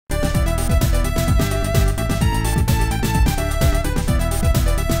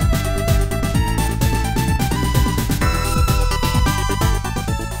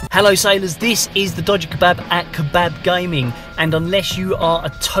Hello sailors, this is the Dodgy Kebab at Kebab Gaming, and unless you are a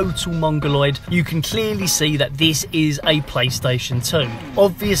total mongoloid, you can clearly see that this is a PlayStation 2.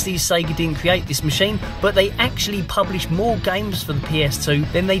 Obviously Sega didn't create this machine, but they actually published more games for the PS2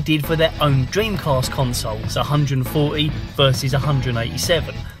 than they did for their own Dreamcast consoles, 140 versus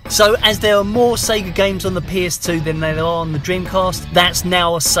 187. So as there are more Sega games on the PS2 than there are on the Dreamcast, that's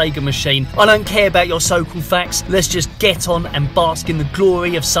now a Sega machine. I don't care about your so-called facts, let's just get on and bask in the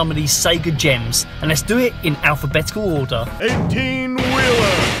glory of some of these Sega gems. And let's do it in alphabetical order.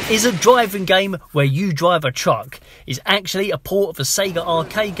 18-wheeler is a driving game where you drive a truck. It's actually a port of a Sega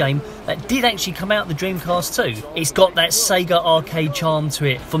arcade game that did actually come out the Dreamcast too. It's got that Sega arcade charm to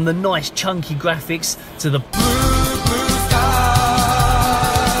it, from the nice chunky graphics to the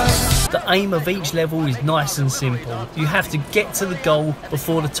aim of each level is nice and simple. You have to get to the goal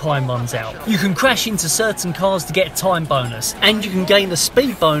before the time runs out. You can crash into certain cars to get a time bonus, and you can gain a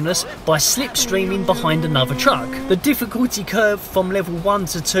speed bonus by slipstreaming behind another truck. The difficulty curve from level 1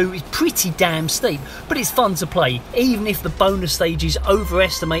 to 2 is pretty damn steep, but it's fun to play, even if the bonus stages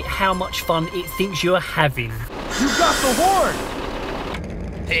overestimate how much fun it thinks you're having. You got the horn!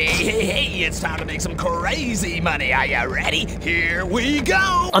 Hey, it's time to make some crazy money. Are you ready? Here we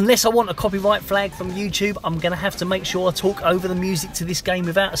go! Unless I want a copyright flag from YouTube, I'm going to have to make sure I talk over the music to this game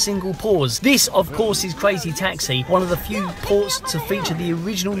without a single pause. This, of course, is Crazy Taxi, one of the few ports to feature the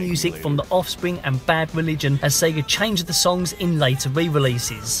original music from The Offspring and Bad Religion, as Sega changed the songs in later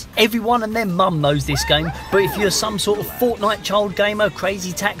re-releases. Everyone and their mum knows this game, but if you're some sort of Fortnite child gamer,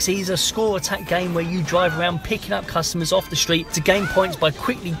 Crazy Taxi is a score attack game where you drive around picking up customers off the street to gain points by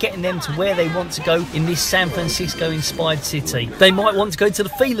quickly getting them to where they want to go in this San Francisco inspired city. They might want to go to the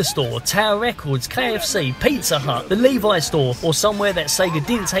Fila store, Tower Records, KFC, Pizza Hut, the Levi's store, or somewhere that Sega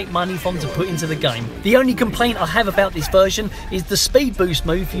didn't take money from to put into the game. The only complaint I have about this version is the speed boost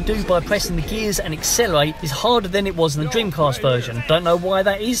move you do by pressing the gears and accelerate is harder than it was in the Dreamcast version. Don't know why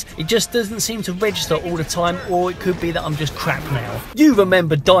that is, it just doesn't seem to register all the time, or it could be that I'm just crap now. You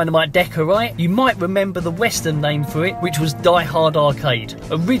remember Dynamite Decker, right? You might remember the Western name for it, which was Die Hard Arcade.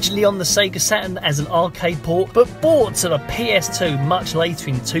 Originally on the Sega Saturn as an arcade port, but brought to the PS2 much later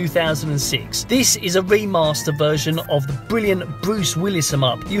in 2006. This is a remaster version of the brilliant Bruce Willis 'em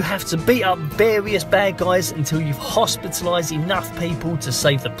up. You have to beat up various bad guys until you've hospitalised enough people to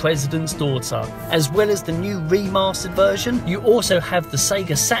save the president's daughter. As well as the new remastered version, you also have the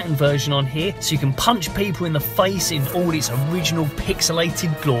Sega Saturn version on here, so you can punch people in the face in all its original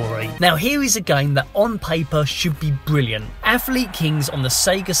pixelated glory. Now here is a game that on paper should be brilliant. Athlete Kings on the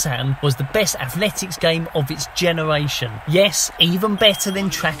Sega Saturn was the best athletics game of its generation. Yes, even better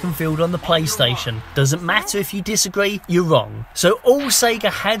than Track and Field on the PlayStation. Doesn't matter if you disagree, you're wrong. So all Sega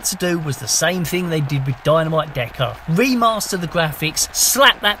had to do was the same thing they did with Dynamite Decker. Remaster the graphics,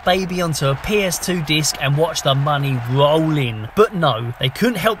 slap that baby onto a PS2 disc and watch the money roll in. But no, they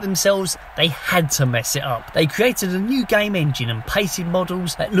couldn't help themselves, they had to mess it up. They created a new game engine and pasted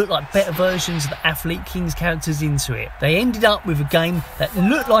models that looked like better versions of the Athlete Kings characters into it. They ended up with a game that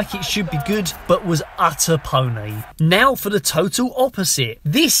looked like it should be good, but was utter pony. Now for the total opposite.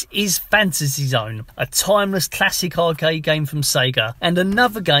 This is Fantasy Zone, a timeless classic arcade game from Sega, and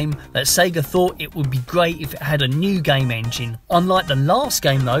another game that Sega thought it would be great if it had a new game engine. Unlike the last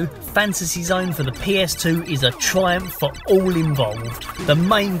game though, Fantasy Zone for the PS2 is a triumph for all involved. The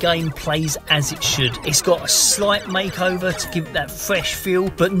main game plays as it should. It's got a slight makeover to give it that fresh feel,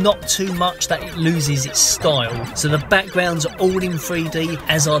 but not too much that it loses its style. So the backgrounds are all in 3D,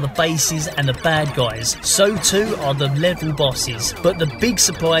 as are the bases and the bad guys. So too are the level bosses. But the big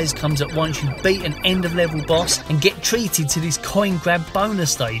surprise comes at once you beat an end of level boss and get treated to this coin grab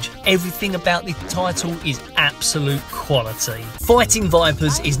bonus stage. Everything about the title is absolute quality. Fighting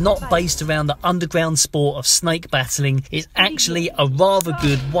Vipers is not based around the underground sport of snake battling. It's actually a rather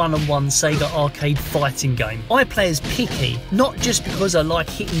good one-on-one Sega arcade fighting game. I play as Picky, not just because I like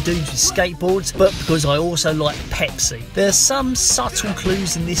hitting dudes with skateboards, but because I also like Pepsi. There are some subtle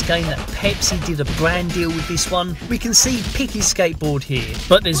clues in this game that Pepsi did a brand deal with this one. We can see Picky's skateboard here,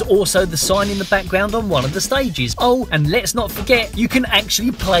 but there's also the sign in the background on one of the stages. Oh, and let's not forget, you can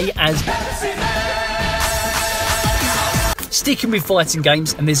actually play as Sticking with fighting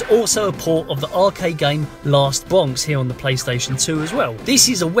games, and there's also a port of the arcade game Last Bronx here on the PlayStation 2 as well. This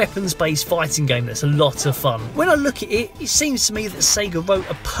is a weapons-based fighting game that's a lot of fun. When I look at it, it seems to me that Sega wrote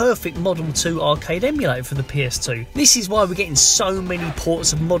a perfect Model 2 arcade emulator for the PS2. This is why we're getting so many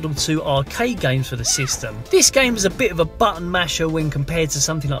ports of Model 2 arcade games for the system. This game is a bit of a button masher when compared to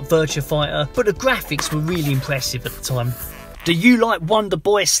something like Virtua Fighter, but the graphics were really impressive at the time. Do you like Wonder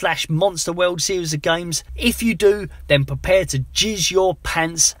Boy / Monster World series of games? If you do, then prepare to jizz your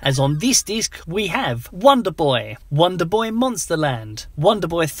pants, as on this disc we have Wonder Boy Monsterland, Wonder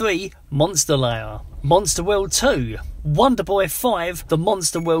Boy 3 Monster Layer, Monster World 2, Wonder Boy 5, the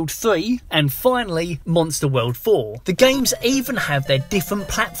Monster World 3, and finally Monster World 4. The games even have their different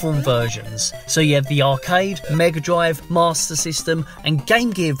platform versions, so you have the arcade, Mega Drive, Master System and Game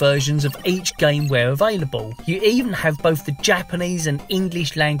Gear versions of each game where available. You even have both the Japanese and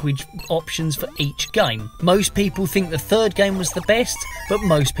English language options for each game. Most people think the third game was the best, but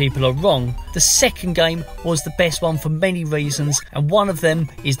most people are wrong. The second game was the best one for many reasons, and one of them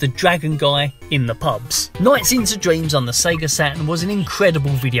is the dragon guy in the pubs. Nights into Dreams on the Sega Saturn was an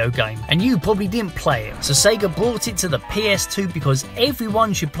incredible video game, and you probably didn't play it, so Sega brought it to the PS2 because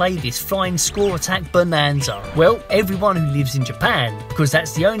everyone should play this flying score attack bonanza. Well, everyone who lives in Japan, because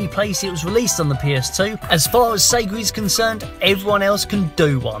that's the only place it was released on the PS2. As far as Sega is concerned, everyone else can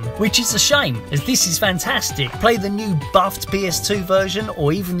do one, which is a shame, as this is fantastic. Play the new buffed PS2 version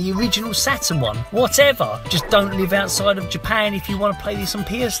or even the original Saturn one, whatever. Just don't live outside of Japan if you want to play this on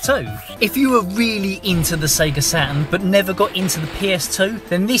PS2. If you were really into the Sega Saturn but never got into the PS2,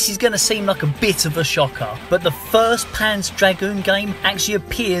 then this is going to seem like a bit of a shocker, but the first Pan's Dragoon game actually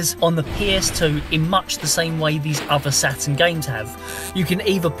appears on the PS2 in much the same way these other Saturn games have. You can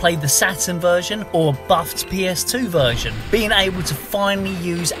either play the Saturn version or a buffed PS2 version. Being able to finally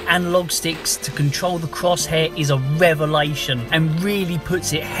use analog sticks to control the crosshair is a revelation and really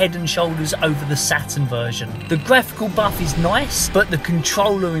puts it head and shoulders over the Saturn version. The graphical buff is nice, but the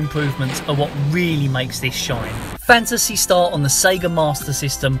controller improvements are what really makes this shine. Phantasy Star on the Sega Master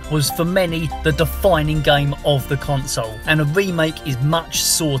System was for many the defining game of the console, and a remake is much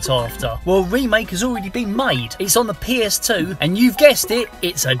sought after. Well, a remake has already been made. It's on the PS2 and you've guessed it,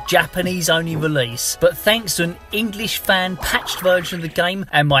 it's a Japanese only release. But thanks to an English fan patched version of the game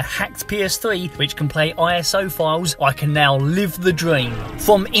and my hacked PS3 which can play ISO files, I can now live the dream.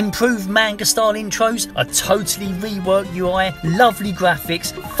 From improved manga style intros, a totally reworked UI, lovely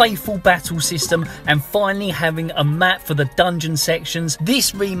graphics, faithful battle system and finally having a map for the dungeon sections,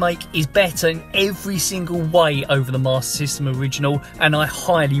 this remake is better in every single way over the Master System original, and I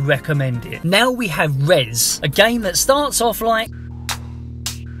highly recommend it. Now we have Rez, a game that starts off like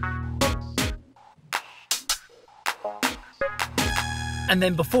and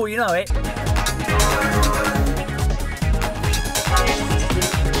then before you know it,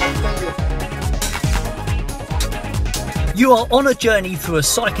 you are on a journey through a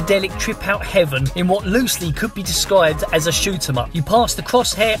psychedelic trip out heaven in what loosely could be described as a shoot 'em up. You pass the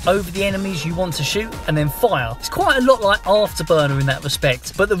crosshair over the enemies you want to shoot and then fire. It's quite a lot like Afterburner in that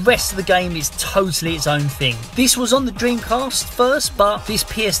respect, but the rest of the game is totally its own thing. This was on the Dreamcast first, but this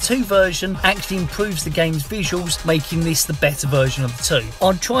PS2 version actually improves the game's visuals, making this the better version of the two.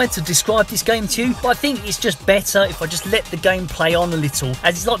 I tried to describe this game to you, but I think it's just better if I just let the game play on a little,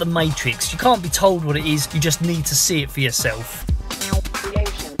 as it's like the Matrix. You can't be told what it is, you just need to see it for yourself. Creation.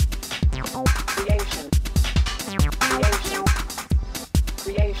 Creation. Creation.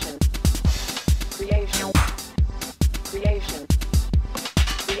 Creation. Creation.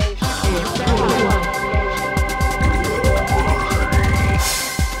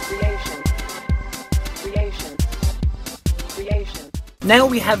 Creation. Now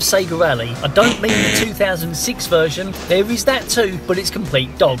we have Sega Rally. I don't mean the 2006 version, there is that too, but it's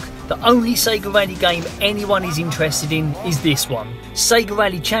complete dog. The only Sega Rally game anyone is interested in is this one. Sega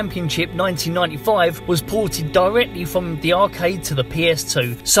Rally Championship 1995 was ported directly from the arcade to the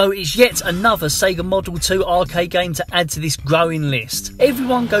PS2, so it's yet another Sega Model 2 arcade game to add to this growing list.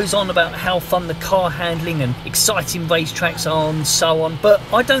 Everyone goes on about how fun the car handling and exciting racetracks are and so on, but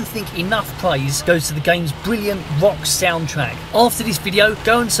I don't think enough praise goes to the game's brilliant rock soundtrack. After this video,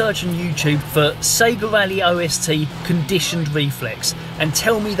 go and search on YouTube for Sega Rally OST Conditioned Reflex and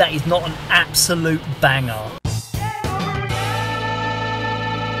tell me that is not an absolute banger.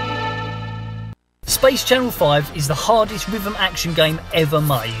 Space Channel 5 is the hardest rhythm action game ever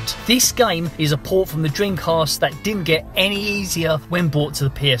made. This game is a port from the Dreamcast that didn't get any easier when brought to the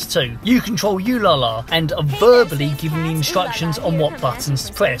PS2. You control Ulala and are verbally given the instructions on what buttons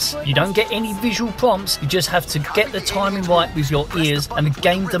to press. You don't get any visual prompts, you just have to get the timing right with your ears, and the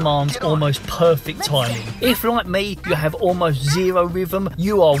game demands almost perfect timing. If, like me, you have almost zero rhythm,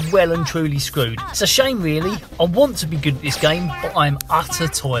 you are well and truly screwed. It's a shame really, I want to be good at this game, but I'm utter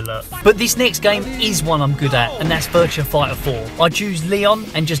toilet. But this next game is is one I'm good at, and that's Virtua Fighter 4. I choose Leon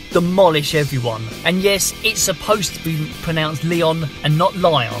and just demolish everyone. And yes, it's supposed to be pronounced Leon and not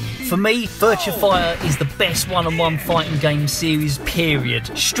Lion. For me, Virtua Fighter is the best one-on-one fighting game series, period.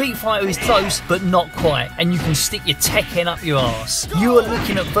 Street Fighter is close, but not quite, and you can stick your Tekken up your ass. You are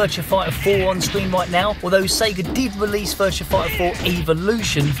looking at Virtua Fighter 4 on screen right now, although Sega did release Virtua Fighter 4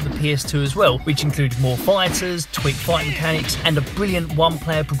 Evolution for the PS2 as well, which included more fighters, tweaked fight mechanics, and a brilliant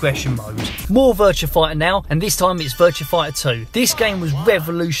one-player progression mode. More Virtua Fighter now, and this time it's Virtua Fighter 2. This game was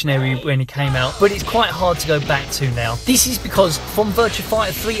revolutionary when it came out, but it's quite hard to go back to now. This is because from Virtua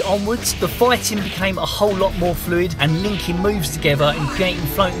Fighter 3 onwards, the fighting became a whole lot more fluid, and linking moves together and creating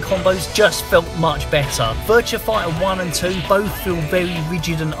floating combos just felt much better. Virtua Fighter 1 and 2 both feel very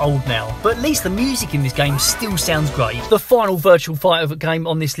rigid and old now, but at least the music in this game still sounds great. The final Virtua Fighter game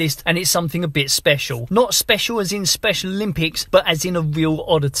on this list, and it's something a bit special. Not special as in Special Olympics, but as in a real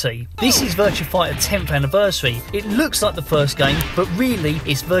oddity. This is Virtua Fighter 10th anniversary. It looks like the first game, but really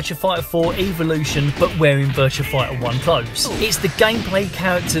it's Virtua Fighter 4 Evolution, but wearing Virtua Fighter 1 clothes. It's the gameplay,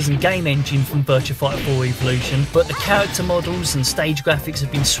 characters and game engine from Virtua Fighter 4 Evolution, but the character models and stage graphics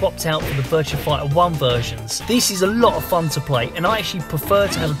have been swapped out for the Virtua Fighter 1 versions. This is a lot of fun to play, and I actually prefer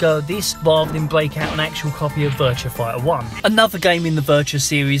to have a go at this rather than break out an actual copy of Virtua Fighter 1. Another game in the Virtua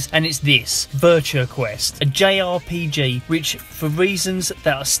series, and it's this, Virtua Quest, a JRPG which, for reasons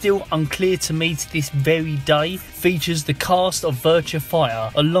that are still unclear to me to this very day, features the cast of Virtua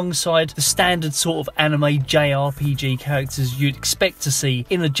Fighter alongside the standard sort of anime JRPG characters you'd expect to see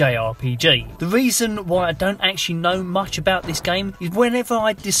in a JRPG. The reason why I don't actually know much about this game is whenever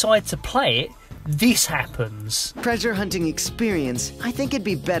I decide to play it, this happens. Treasure hunting experience, I think it'd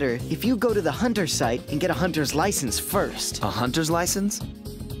be better if you go to the hunter site and get a hunter's license first. A hunter's license?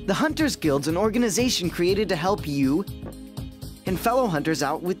 The Hunters Guild's an organization created to help you and fellow hunters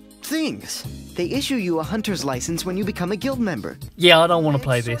out with things. They issue you a hunter's license when you become a guild member. Yeah, I don't want to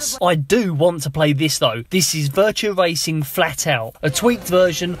play this. I do want to play this though. This is Virtua Racing Flat Out, a tweaked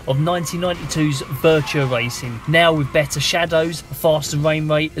version of 1992's Virtua Racing, now with better shadows, a faster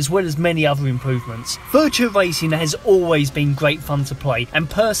frame rate, as well as many other improvements. Virtua Racing has always been great fun to play, and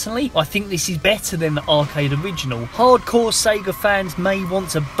personally, I think this is better than the arcade original. Hardcore Sega fans may want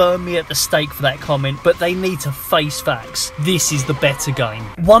to burn me at the stake for that comment, but they need to face facts. This is the better game.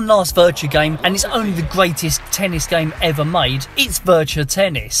 One last Virtua game, and it's only the greatest tennis game ever made. It's Virtua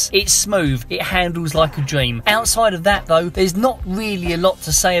Tennis. It's smooth, it handles like a dream. Outside of that though, there's not really a lot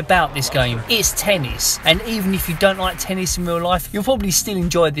to say about this game. It's tennis, and even if you don't like tennis in real life, you'll probably still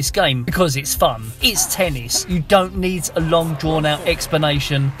enjoy this game because it's fun. It's tennis. You don't need a long drawn out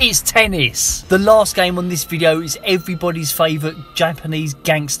explanation. It's tennis. The last game on this video is everybody's favourite Japanese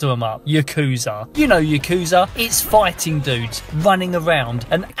gangster 'em up, Yakuza. You know Yakuza, it's fighting dudes, running around,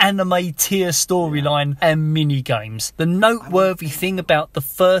 an anime tier storyline and mini games. The noteworthy thing about the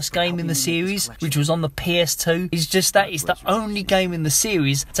first game in the series, which was on the PS2, is just that it's the only game in the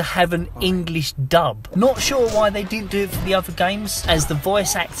series to have an English dub. Not sure why they didn't do it for the other games, as the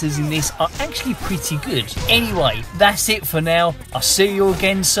voice actors in this are actually pretty good. Anyway, that's it for now. I'll see you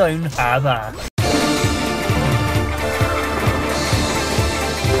again soon. Bye bye.